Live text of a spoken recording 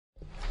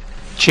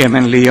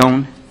Chairman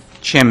Leone,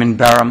 Chairman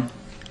Barham,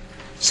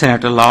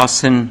 Senator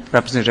Lawson,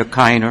 Representative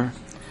Kiner,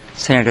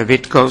 Senator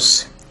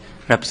Witkos,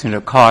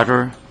 Representative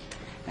Carter,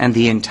 and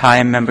the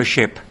entire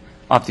membership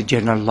of the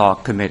General Law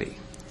Committee.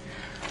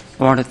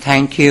 I want to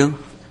thank you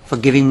for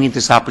giving me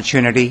this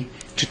opportunity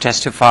to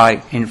testify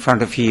in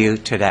front of you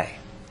today.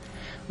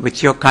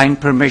 With your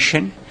kind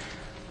permission,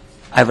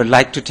 I would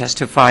like to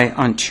testify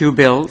on two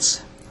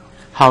bills,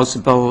 House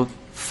Bill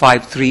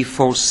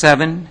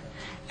 5347,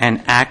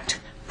 an act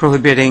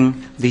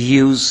prohibiting the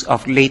use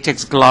of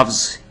latex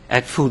gloves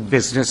at food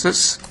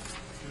businesses,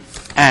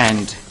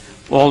 and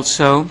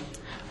also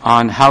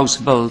on House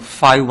Bill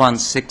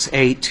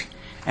 5168,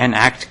 an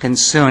act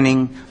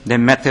concerning the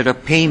method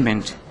of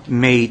payment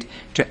made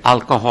to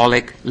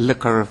alcoholic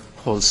liquor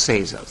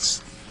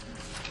wholesalers.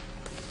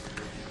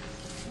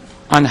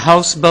 On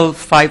House Bill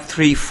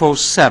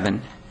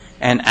 5347,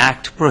 an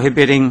act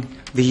prohibiting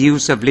the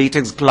use of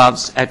latex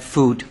gloves at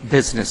food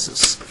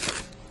businesses.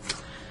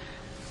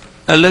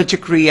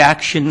 Allergic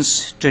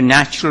reactions to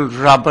natural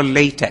rubber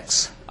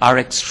latex are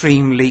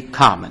extremely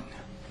common.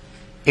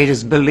 It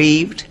is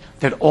believed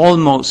that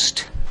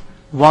almost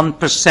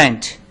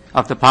 1%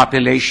 of the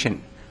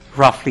population,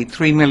 roughly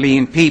 3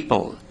 million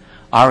people,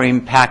 are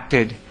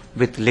impacted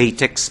with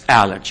latex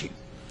allergy.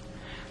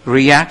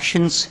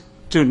 Reactions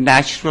to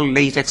natural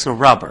latex or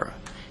rubber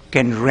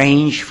can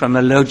range from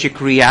allergic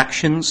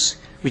reactions,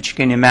 which you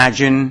can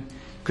imagine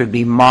could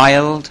be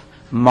mild,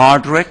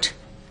 moderate,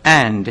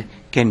 and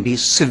can be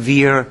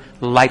severe,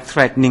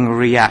 life-threatening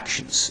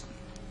reactions.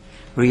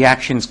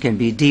 Reactions can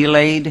be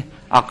delayed,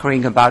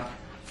 occurring about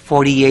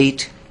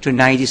 48 to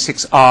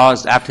 96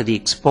 hours after the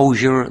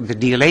exposure, the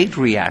delayed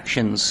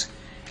reactions.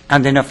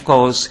 And then, of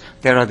course,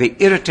 there are the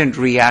irritant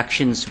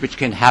reactions which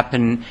can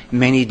happen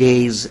many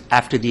days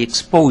after the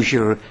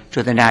exposure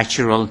to the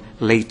natural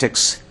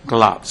latex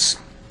gloves.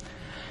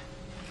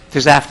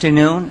 This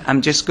afternoon,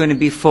 I'm just going to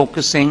be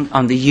focusing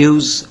on the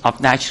use of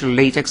natural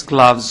latex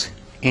gloves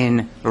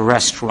in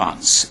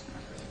restaurants.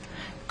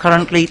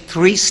 Currently,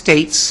 3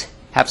 states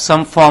have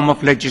some form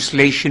of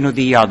legislation or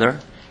the other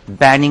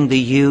banning the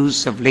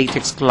use of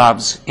latex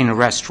gloves in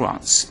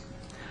restaurants.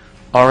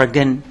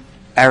 Oregon,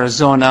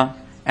 Arizona,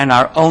 and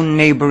our own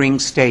neighboring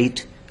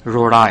state,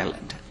 Rhode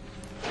Island.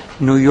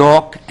 New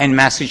York and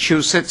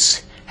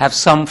Massachusetts have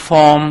some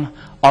form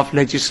of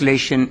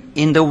legislation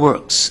in the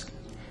works,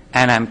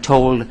 and I'm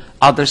told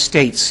other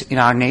states in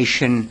our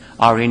nation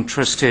are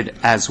interested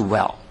as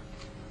well.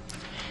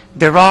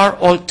 There are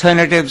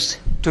alternatives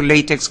to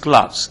latex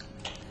gloves.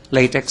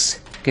 Latex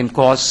can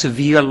cause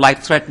severe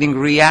life-threatening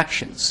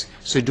reactions.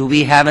 So do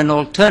we have an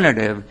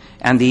alternative?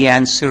 And the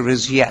answer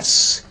is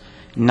yes.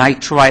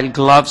 Nitrile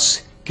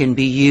gloves can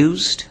be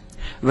used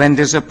when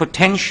there's a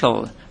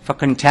potential for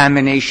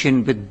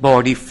contamination with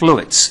body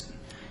fluids.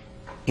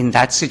 In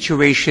that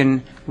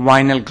situation,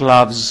 vinyl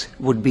gloves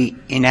would be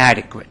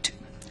inadequate.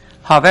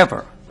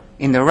 However,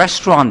 in the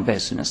restaurant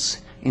business,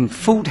 in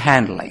food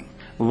handling,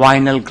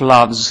 vinyl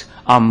gloves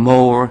are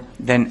more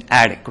than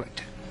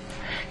adequate.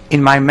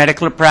 In my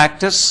medical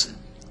practice,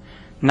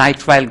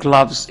 nitrile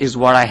gloves is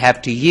what I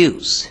have to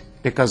use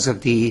because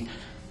of the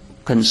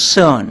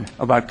concern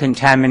about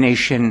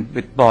contamination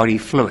with body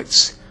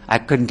fluids. I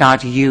could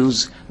not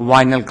use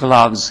vinyl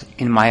gloves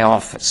in my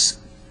office.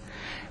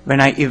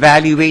 When I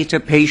evaluate a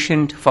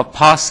patient for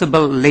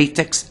possible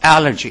latex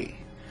allergy,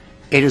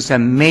 it is a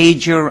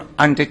major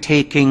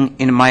undertaking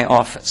in my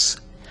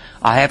office.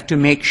 I have to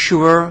make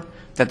sure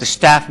that the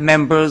staff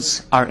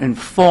members are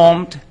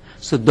informed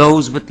so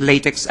those with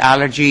latex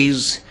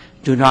allergies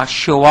do not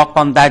show up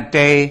on that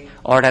day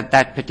or at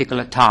that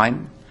particular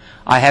time.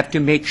 I have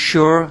to make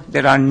sure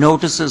there are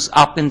notices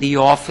up in the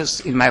office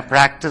in my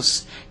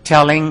practice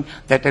telling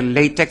that a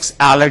latex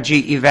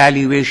allergy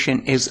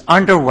evaluation is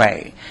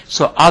underway,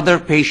 so other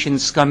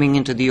patients coming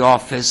into the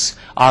office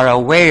are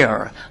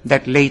aware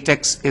that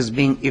latex is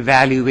being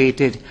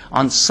evaluated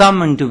on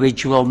some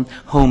individual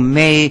who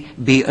may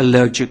be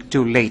allergic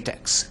to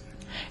latex.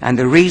 And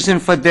the reason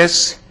for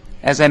this,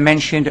 as I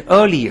mentioned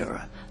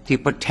earlier, the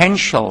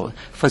potential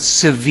for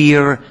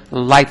severe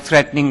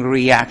life-threatening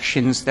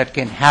reactions that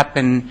can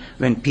happen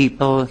when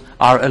people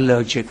are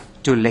allergic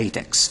to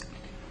latex.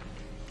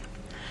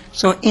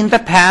 So in the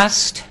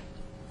past,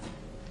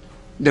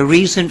 the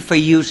reason for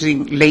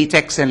using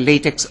latex and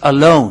latex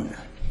alone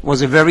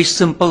was a very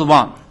simple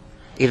one.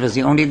 It was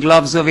the only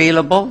gloves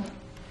available,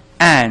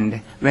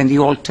 and when the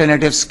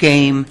alternatives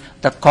came,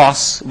 the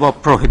costs were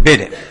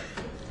prohibitive.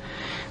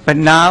 But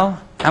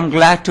now, I'm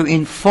glad to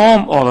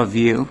inform all of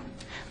you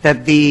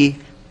that the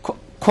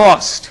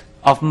cost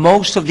of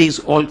most of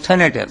these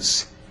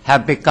alternatives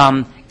have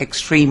become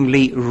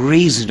extremely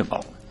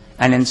reasonable,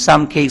 and in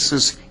some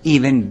cases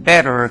even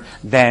better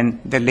than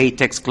the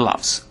latex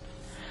gloves.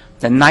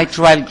 The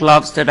nitrile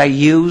gloves that I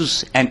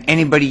use and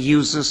anybody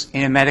uses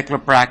in a medical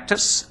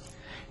practice,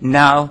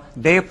 now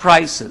their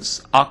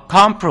prices are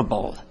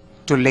comparable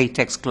to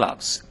latex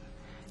gloves.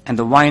 And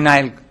the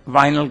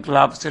vinyl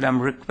gloves that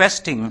I'm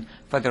requesting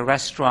for the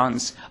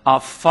restaurants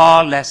are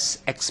far less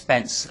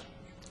expensive.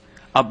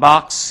 A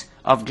box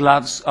of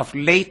gloves of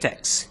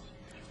latex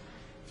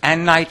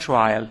and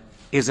nitrile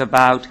is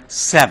about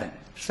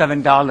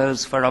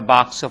 $7 for a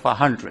box of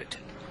 100.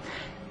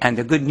 And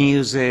the good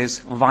news is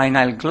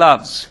vinyl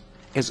gloves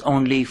is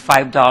only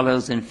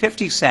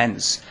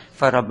 $5.50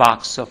 for a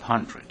box of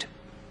 100.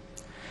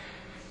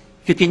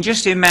 You can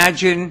just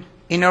imagine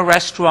in a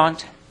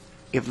restaurant,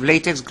 if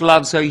latex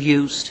gloves are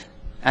used,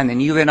 and then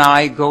you and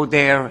I go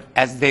there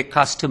as their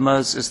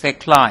customers, as their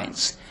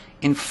clients,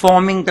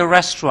 informing the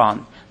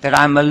restaurant that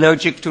I'm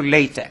allergic to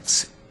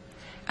latex.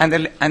 And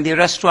the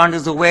restaurant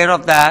is aware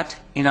of that,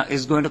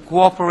 is going to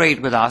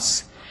cooperate with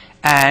us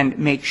and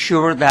make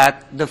sure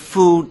that the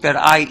food that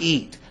I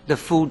eat, the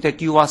food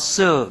that you are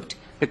served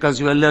because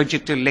you're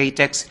allergic to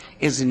latex,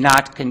 is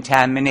not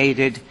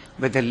contaminated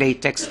with the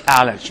latex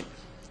allergen.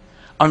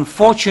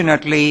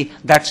 Unfortunately,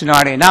 that's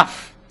not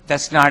enough.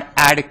 That's not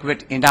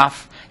adequate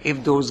enough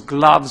if those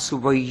gloves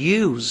were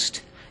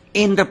used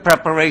in the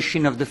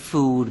preparation of the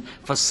food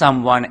for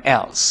someone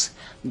else.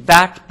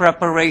 That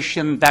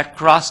preparation, that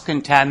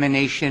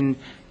cross-contamination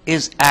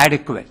is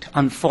adequate,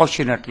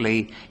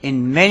 unfortunately,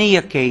 in many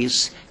a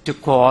case to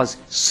cause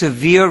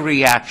severe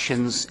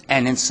reactions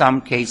and in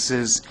some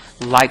cases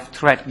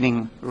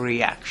life-threatening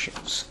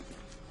reactions.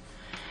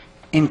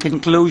 In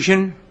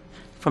conclusion,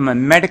 from a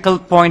medical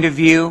point of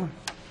view,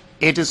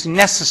 it is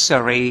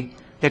necessary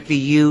that we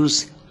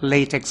use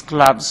latex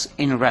gloves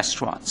in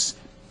restaurants.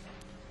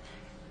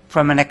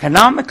 From an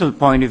economical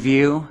point of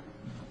view,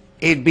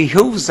 it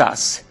behooves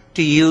us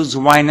to use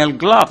vinyl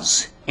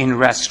gloves in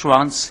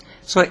restaurants,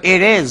 so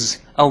it is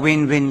a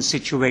win-win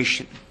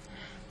situation.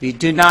 We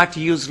do not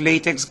use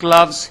latex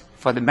gloves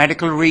for the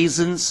medical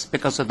reasons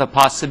because of the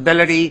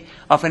possibility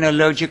of an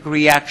allergic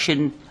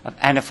reaction of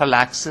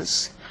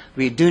anaphylaxis.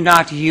 We do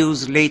not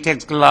use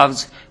latex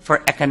gloves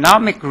for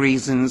economic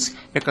reasons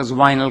because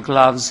vinyl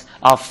gloves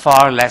are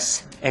far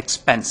less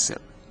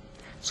expensive.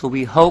 So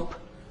we hope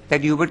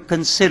that you would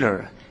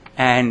consider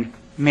and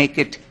make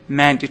it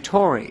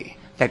mandatory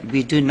that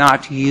we do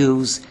not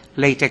use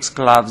latex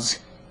gloves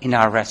in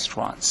our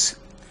restaurants.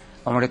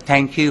 I want to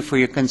thank you for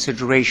your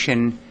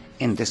consideration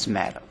in this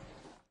matter.